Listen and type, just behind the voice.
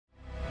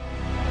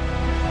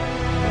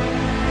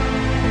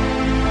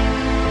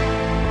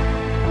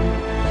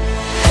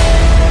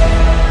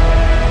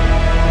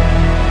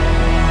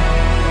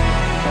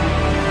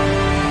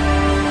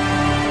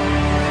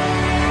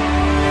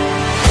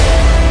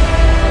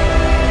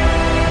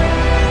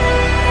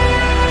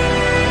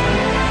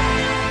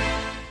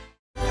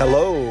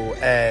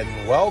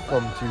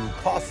welcome to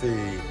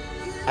Coffee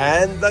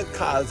and the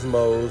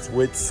Cosmos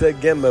with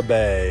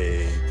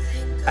Sagimabe.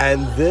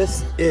 And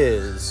this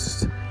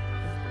is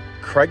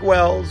Craig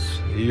Wells,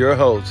 your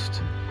host.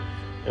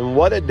 And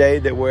what a day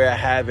that we're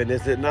having.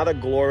 Is it not a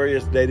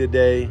glorious day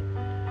today?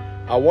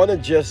 I want to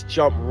just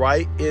jump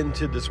right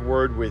into this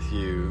word with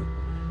you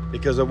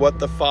because of what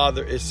the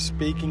Father is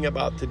speaking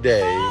about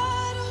today.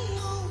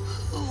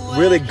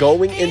 Really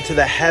going into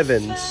the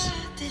heavens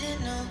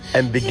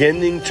and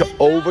beginning to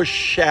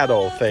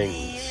overshadow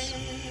things.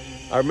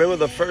 I remember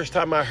the first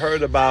time I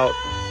heard about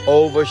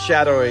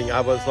overshadowing,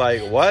 I was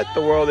like, what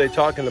the world are they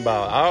talking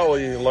about? I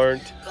always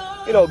learned,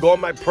 go in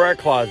my prayer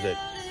closet,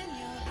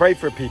 pray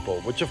for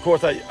people, which of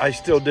course I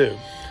still do.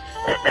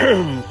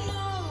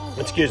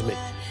 Excuse me.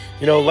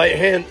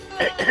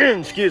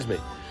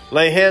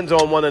 Lay hands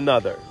on one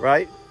another,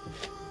 right?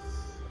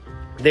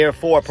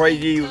 Therefore, pray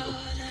ye,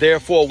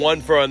 therefore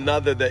one for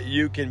another that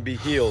you can be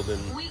healed.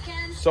 And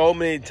so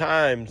many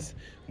times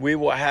we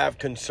will have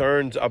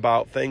concerns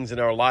about things in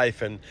our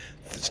life and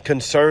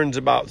concerns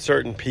about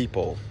certain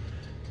people.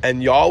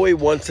 And Yahweh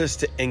wants us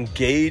to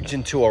engage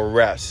into a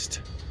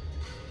rest.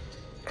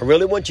 I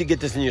really want you to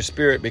get this in your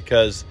spirit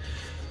because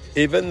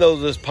even though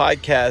this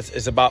podcast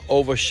is about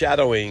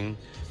overshadowing,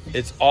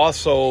 it's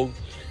also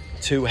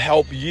to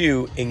help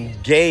you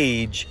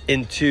engage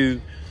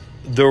into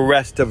the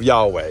rest of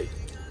Yahweh.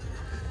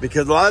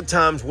 Because a lot of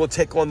times we'll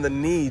take on the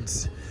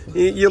needs.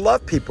 You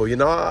love people,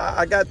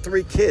 I got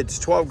 3 kids,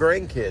 12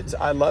 grandkids.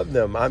 I love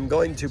them. I'm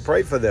going to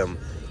pray for them.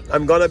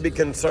 I'm going to be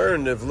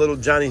concerned if little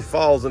Johnny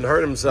falls and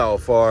hurt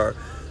himself, or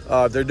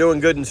they're doing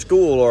good in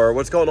school, or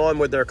what's going on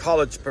with their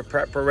college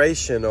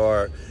preparation,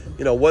 or,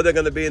 what they're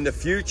going to be in the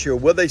future.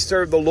 Will they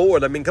serve the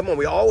Lord? I mean, come on,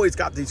 we always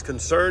got these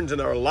concerns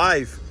in our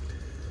life,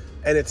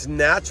 and it's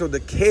natural to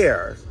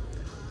care,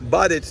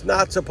 but it's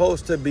not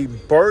supposed to be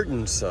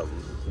burdensome.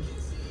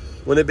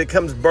 When it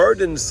becomes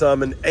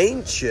burdensome and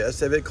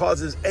anxious, if it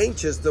causes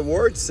anxious, the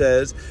word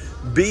says,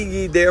 be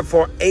ye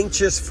therefore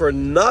anxious for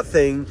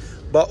nothing,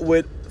 but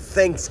with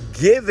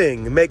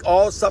thanksgiving make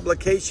all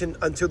supplication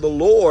unto the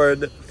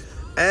Lord,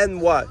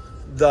 and what?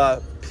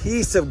 The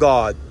peace of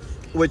God,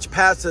 which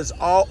passes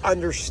all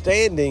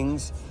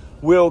understandings,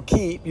 will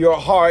keep your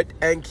heart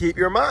and keep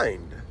your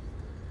mind.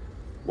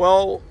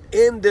 Well,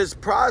 in this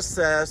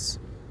process,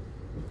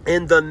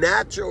 in the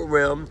natural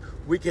realm,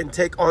 we can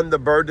take on the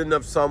burden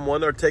of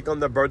someone or take on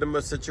the burden of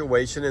a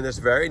situation, and it's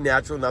very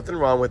natural, nothing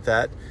wrong with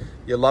that.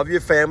 You love your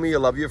family, you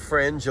love your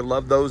friends, you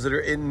love those that are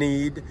in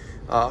need.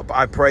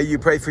 I pray you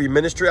pray for your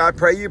ministry. I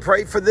pray you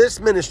pray for this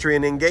ministry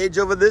and engage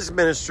over this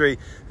ministry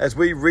as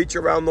we reach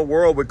around the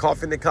world with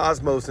Coffee and the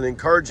Cosmos and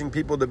encouraging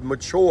people to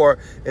mature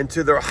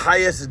into their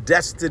highest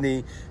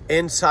destiny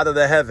inside of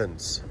the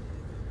heavens.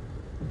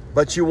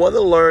 But you want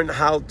to learn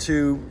how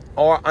to,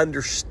 or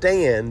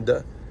understand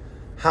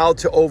how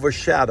to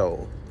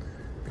overshadow.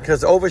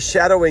 Because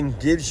overshadowing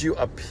gives you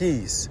a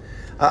peace.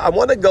 I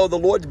want to go, the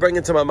Lord's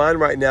bringing to my mind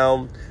right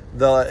now,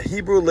 the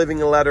Hebrew Living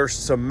Letter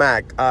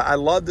Samak. I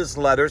love this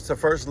letter. It's the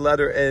first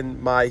letter in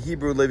my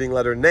Hebrew Living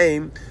Letter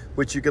name,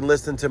 which you can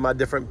listen to my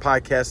different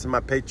podcasts and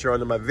my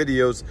Patreon and my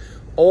videos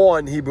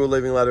on Hebrew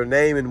Living Letter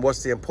name and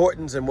what's the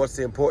importance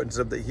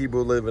of the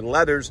Hebrew Living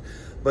Letters.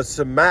 But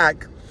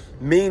Samak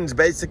means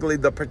basically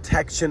the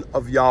protection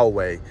of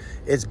Yahweh.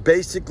 It's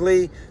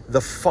basically the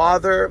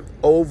Father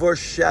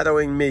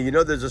overshadowing me.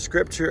 There's a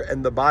scripture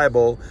in the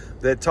Bible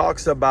that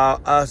talks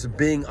about us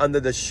being under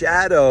the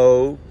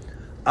shadow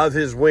of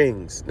his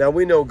wings. Now,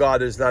 we know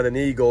God is not an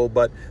eagle,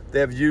 but they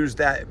have used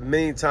that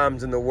many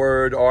times in the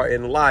word or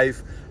in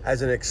life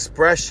as an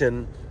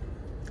expression.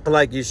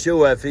 Like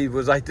Yeshua, if he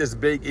was like this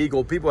big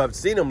eagle, people have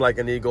seen him like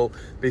an eagle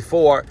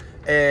before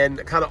and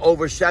kind of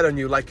overshadowing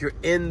you, like you're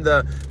in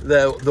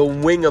the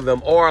wing of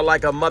him, or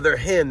like a mother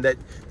hen that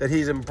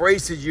he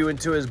embraces you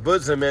into his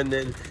bosom, and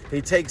then he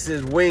takes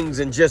his wings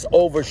and just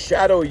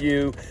overshadow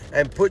you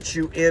and puts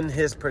you in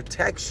his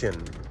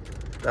protection.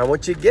 Now, I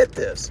want you to get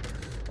this,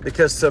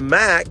 because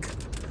Samak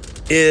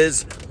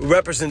is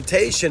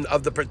representation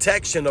of the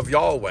protection of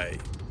Yahweh.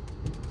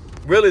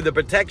 Really, the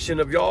protection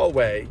of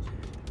Yahweh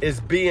is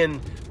being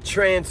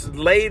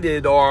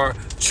translated or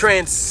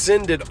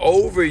transcended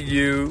over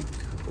you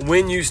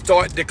when you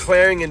start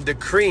declaring and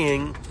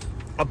decreeing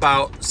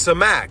about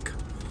Samak.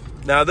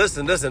 Now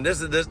listen, this is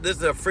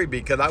a freebie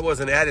because I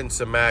wasn't adding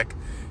Samak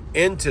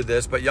into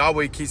this, but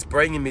Yahweh keeps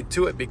bringing me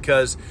to it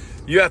because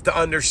you have to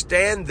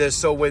understand this.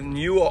 So when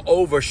you are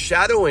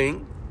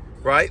overshadowing,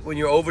 right? When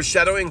you're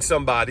overshadowing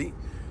somebody,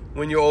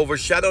 when you're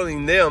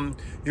overshadowing them,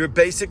 you're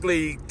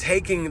basically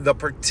taking the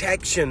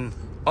protection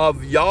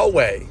of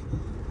Yahweh,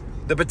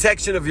 the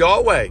protection of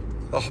Yahweh,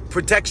 the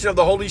protection of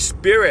the Holy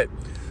Spirit,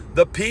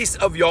 the peace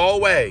of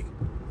Yahweh.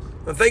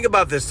 Now think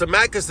about this.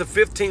 Samak is the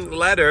 15th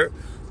letter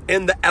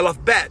in the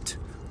alphabet,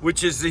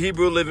 which is the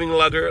Hebrew Living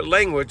Letter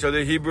language, or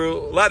the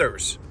Hebrew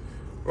letters,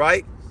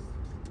 right?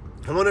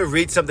 I want to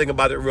read something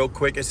about it real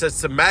quick. It says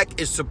Samak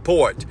is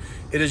support.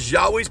 It is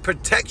Yahweh's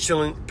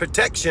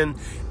protection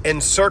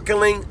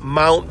encircling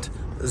Mount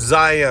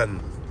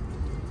Zion.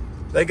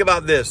 Think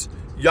about this.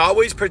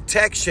 Yahweh's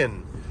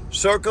protection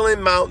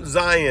circling Mount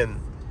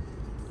Zion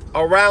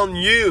around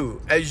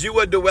you as you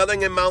are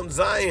dwelling in Mount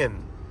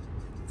Zion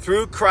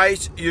through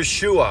Christ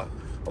Yeshua.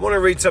 I want to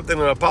read something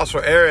that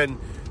Apostle Aaron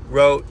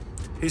wrote.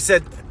 He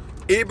said,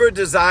 Eber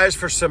desires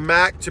for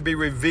Samak to be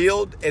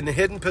revealed in a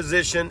hidden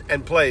position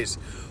and place.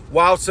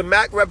 While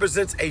Samak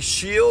represents a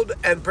shield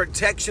and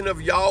protection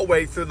of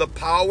Yahweh through the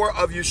power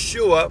of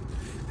Yeshua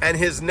and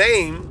his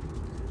name,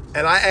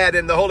 and I add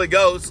in the Holy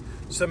Ghost,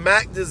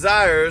 Samak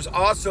desires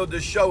also to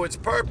show its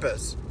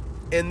purpose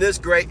in this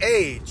great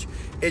age.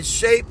 It's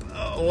shaped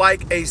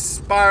like a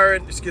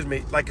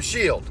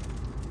shield,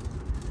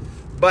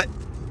 but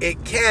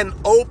it can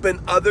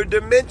open other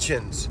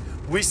dimensions.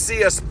 We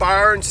see a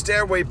spiral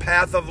stairway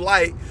path of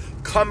light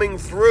coming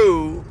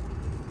through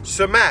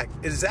Samak.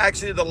 It is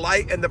actually the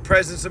light and the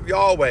presence of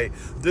Yahweh.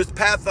 This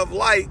path of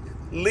light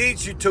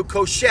leads you to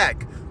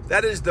Koshek.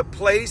 That is the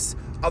place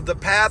of the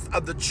path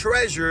of the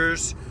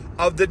treasures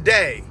of the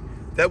day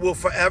that will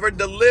forever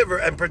deliver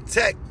and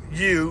protect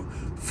you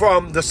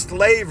from the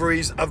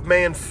slaveries of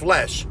man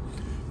flesh.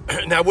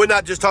 Now, we're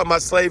not just talking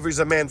about slaveries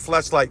of man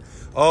flesh like,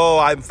 oh,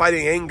 I'm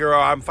fighting anger, or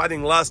I'm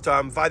fighting lust, or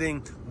I'm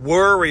fighting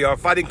worry, or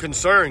fighting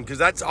concern, because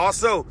that's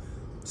also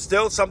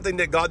still something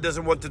that God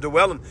doesn't want to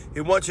dwell in.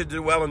 He wants you to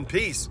dwell in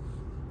peace.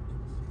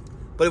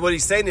 But what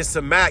he's saying is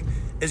Samak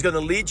is going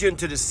to lead you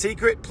into the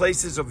secret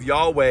places of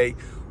Yahweh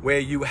where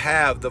you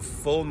have the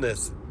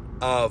fullness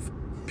of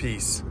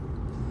peace.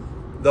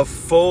 The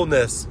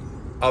fullness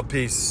of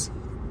peace.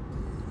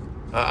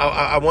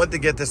 I want to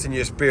get this in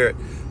your spirit.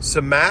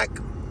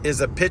 Samak is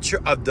a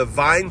picture of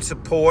divine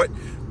support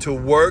to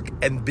work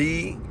and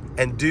be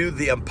and do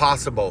the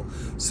impossible.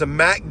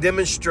 Samak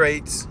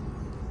demonstrates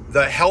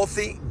the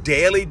healthy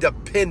daily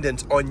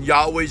dependence on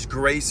Yahweh's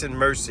grace and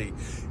mercy.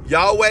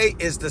 Yahweh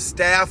is the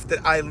staff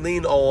that I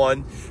lean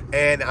on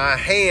and a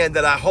hand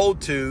that I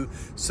hold to.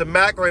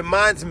 Samak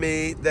reminds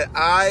me that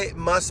I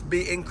must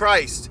be in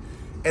Christ,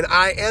 and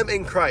I am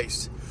in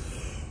Christ.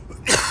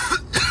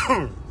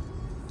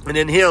 And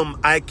in him,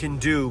 I can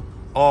do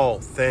all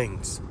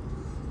things.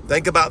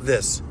 Think about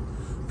this.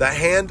 The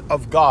hand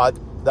of God,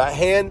 the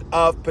hand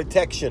of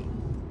protection.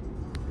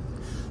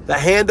 The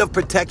hand of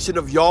protection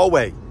of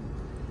Yahweh.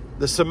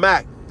 The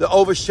Samak, the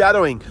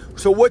overshadowing.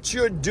 So what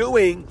you're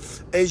doing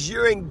is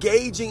you're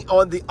engaging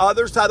on the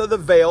other side of the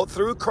veil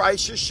through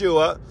Christ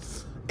Yeshua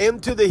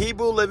into the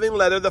Hebrew living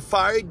letter, the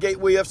fiery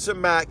gateway of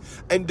Samak,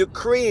 and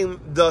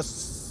decreeing the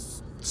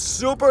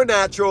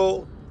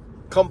supernatural,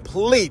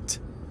 complete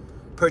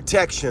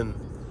protection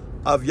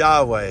of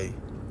Yahweh,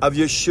 of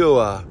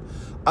Yeshua,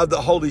 of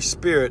the Holy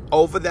Spirit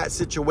over that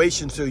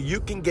situation so you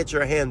can get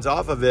your hands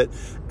off of it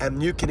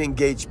and you can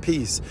engage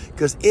peace.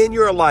 Because in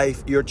your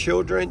life, your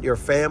children, your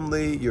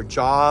family, your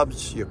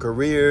jobs, your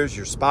careers,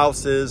 your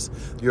spouses,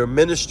 your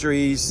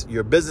ministries,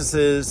 your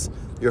businesses,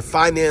 your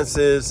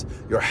finances,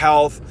 your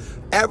health,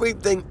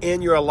 everything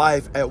in your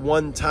life at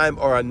one time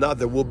or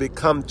another will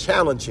become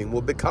challenging,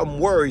 will become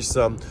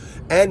worrisome,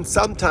 and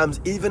sometimes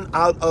even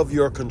out of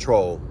your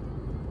control.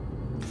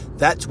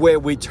 That's where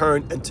we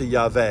turn into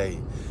Yahweh.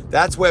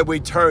 That's where we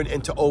turn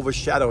into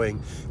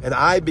overshadowing. And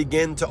I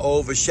begin to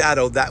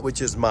overshadow that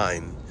which is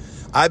mine.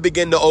 I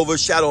begin to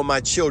overshadow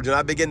my children.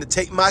 I begin to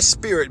take my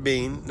spirit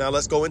being. Now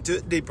let's go into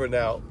it deeper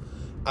now.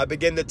 I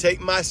begin to take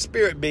my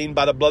spirit being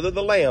by the blood of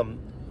the Lamb.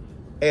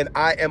 And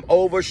I am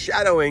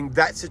overshadowing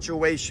that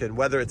situation,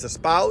 whether it's a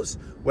spouse,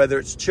 whether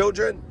it's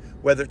children,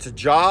 whether it's a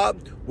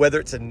job, whether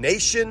it's a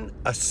nation,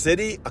 a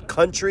city, a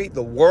country,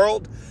 the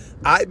world.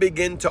 I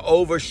begin to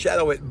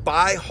overshadow it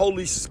by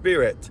Holy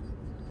Spirit.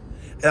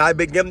 And I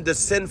begin to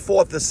send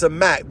forth the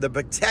Samak, the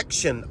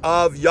protection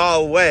of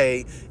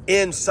Yahweh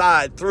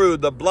inside through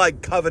the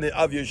blood covenant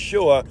of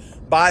Yeshua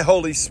by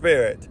Holy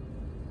Spirit.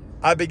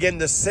 I begin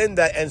to send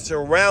that and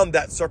surround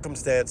that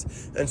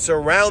circumstance and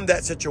surround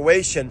that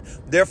situation.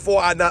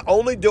 Therefore, not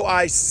only do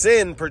I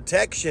send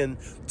protection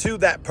to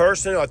that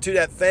person or to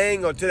that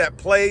thing or to that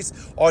place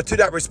or to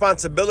that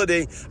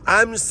responsibility,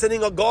 I'm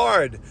sending a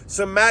guard.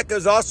 Samak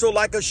is also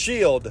like a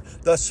shield.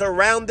 The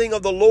surrounding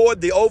of the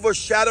Lord, the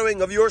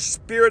overshadowing of your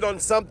spirit on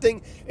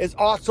something is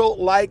also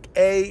like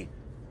a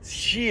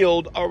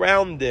shield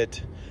around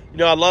it. You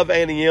know, I love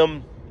Annie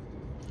M.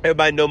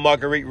 Everybody know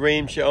Marguerite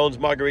Ream. She owns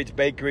Marguerite's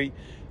Bakery.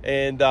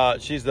 And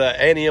she's the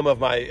Annie M of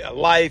my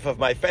life, of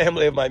my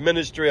family, of my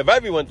ministry, of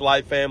everyone's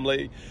life,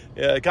 family.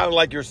 Kind of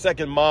like your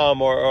second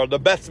mom or the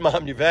best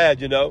mom you've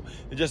had, you know.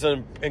 Just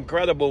an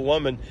incredible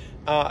woman.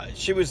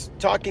 She was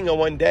talking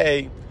one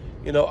day,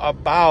 you know,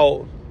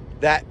 about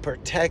that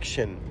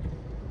protection.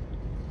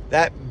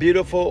 That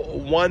beautiful,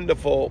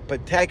 wonderful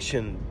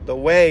protection. The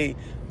way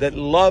that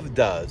love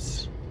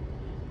does.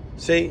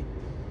 See,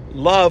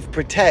 love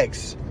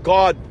protects.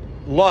 God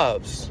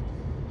loves.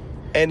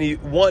 And he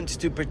wants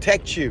to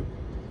protect you.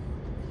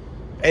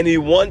 And he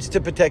wants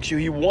to protect you.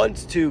 He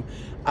wants to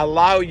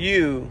allow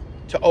you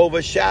to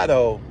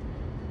overshadow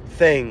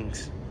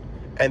things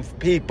and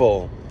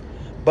people.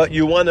 But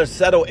you want to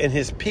settle in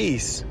his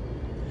peace.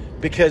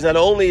 Because not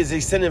only is he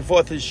sending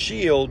forth his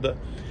shield,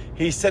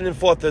 He's sending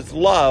forth his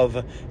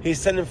love. He's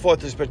sending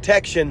forth his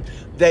protection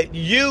that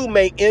you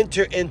may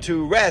enter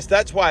into rest.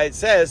 That's why it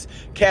says,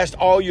 cast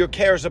all your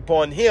cares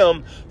upon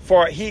him,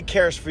 for he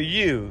cares for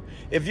you.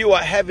 If you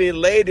are heavy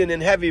laden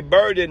and heavy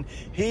burdened,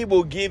 he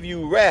will give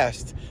you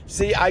rest.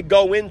 See, I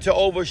go into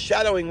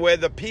overshadowing where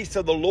the peace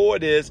of the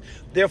Lord is.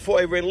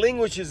 Therefore, it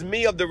relinquishes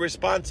me of the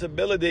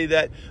responsibility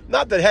that,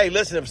 not that, hey,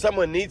 listen, if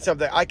someone needs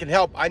something, I can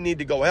help. I need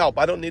to go help.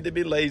 I don't need to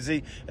be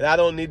lazy, and I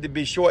don't need to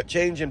be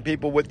shortchanging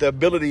people with the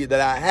ability that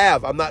I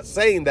have. I'm not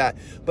saying that.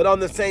 But on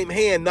the same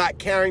hand, not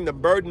carrying the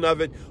burden of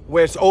it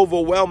where it's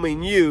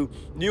overwhelming you,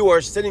 you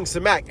are sitting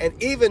smack.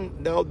 And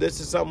even though this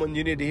is someone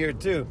you need to hear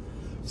too,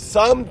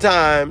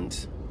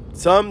 sometimes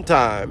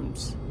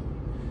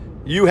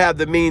you have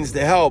the means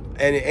to help,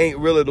 and it ain't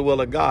really the will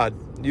of God.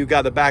 You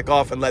got to back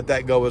off and let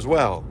that go as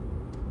well.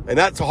 And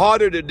that's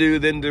harder to do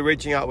than to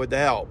reaching out with the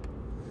help.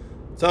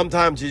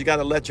 Sometimes you got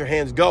to let your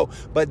hands go.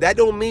 But that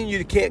don't mean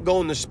you can't go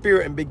in the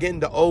spirit and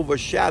begin to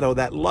overshadow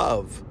that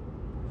love.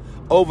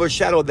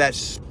 Overshadow that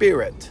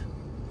spirit.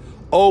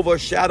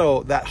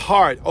 Overshadow that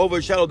heart.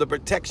 Overshadow the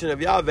protection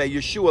of Yahweh,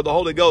 Yeshua, the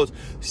Holy Ghost.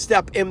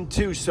 Step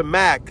into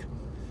Samak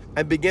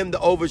and begin to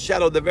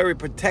overshadow the very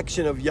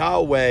protection of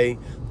Yahweh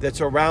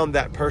that's around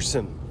that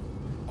person,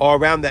 or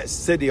around that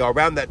city, or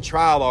around that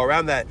trial, or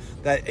around that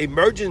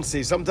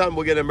emergency. Sometimes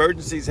we'll get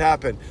emergencies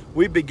happen.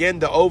 We begin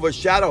to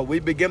overshadow. We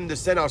begin to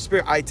send our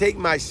spirit. I take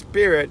my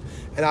spirit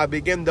and I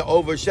begin to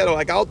overshadow.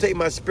 Like I'll take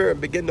my spirit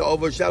and begin to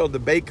overshadow the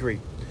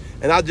bakery.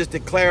 And I'll just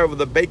declare over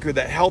the bakery,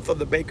 the health of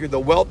the bakery, the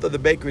wealth of the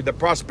bakery, the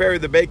prosperity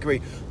of the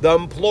bakery, the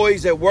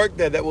employees that work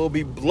there that will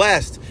be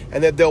blessed,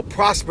 and that they'll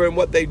prosper in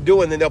what they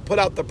do, and then they'll put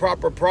out the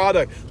proper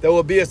product that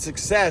will be a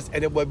success,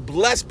 and it will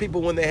bless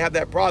people when they have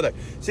that product.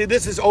 See,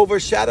 this is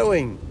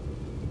overshadowing.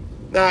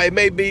 Now, it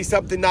may be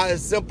something not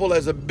as simple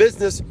as a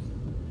business.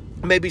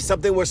 It may be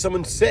something where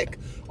someone's sick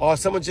or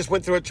someone just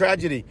went through a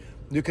tragedy.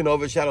 You can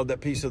overshadow that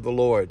peace of the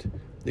Lord.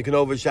 You can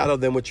overshadow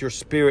them with your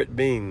spirit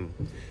being.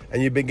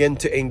 And you begin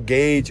to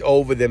engage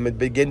over them and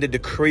begin to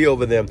decree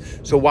over them.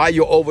 So while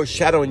you're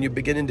overshadowing, you're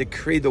beginning to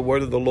decree the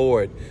word of the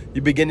Lord.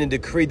 You're beginning to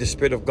decree the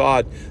Spirit of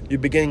God. You're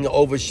beginning to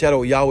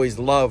overshadow Yahweh's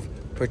love,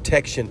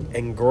 protection,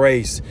 and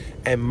grace,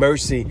 and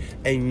mercy.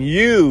 And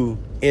you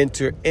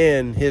enter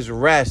in his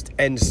rest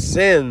and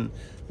send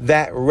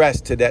that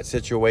rest to that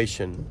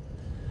situation.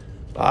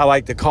 I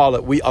like to call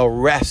it, we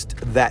arrest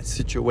that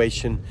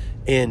situation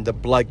in the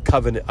blood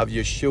covenant of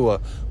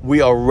Yeshua.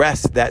 We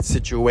arrest that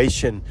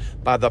situation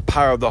by the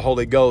power of the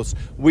Holy Ghost.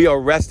 We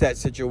arrest that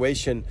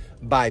situation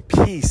by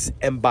peace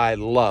and by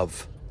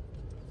love.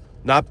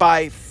 Not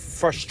by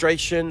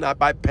frustration, not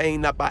by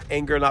pain, not by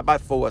anger, not by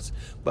force,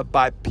 but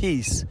by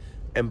peace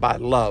and by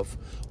love.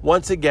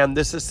 Once again,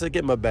 this is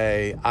Sigma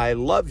Bay. I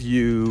love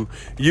you.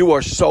 You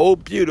are so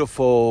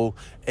beautiful.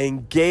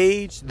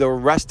 Engage the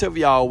rest of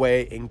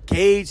Yahweh.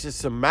 Engage the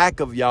Samak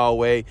of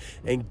Yahweh.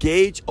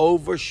 Engage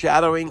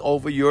overshadowing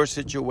over your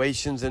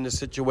situations and the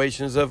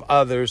situations of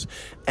others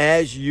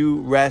as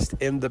you rest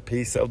in the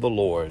peace of the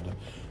Lord.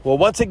 Well,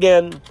 once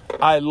again,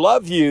 I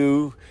love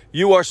you.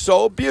 You are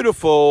so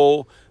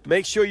beautiful.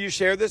 Make sure you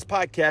share this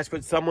podcast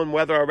with someone,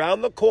 whether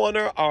around the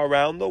corner or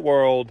around the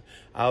world.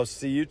 I'll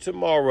see you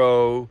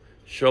tomorrow.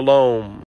 Shalom.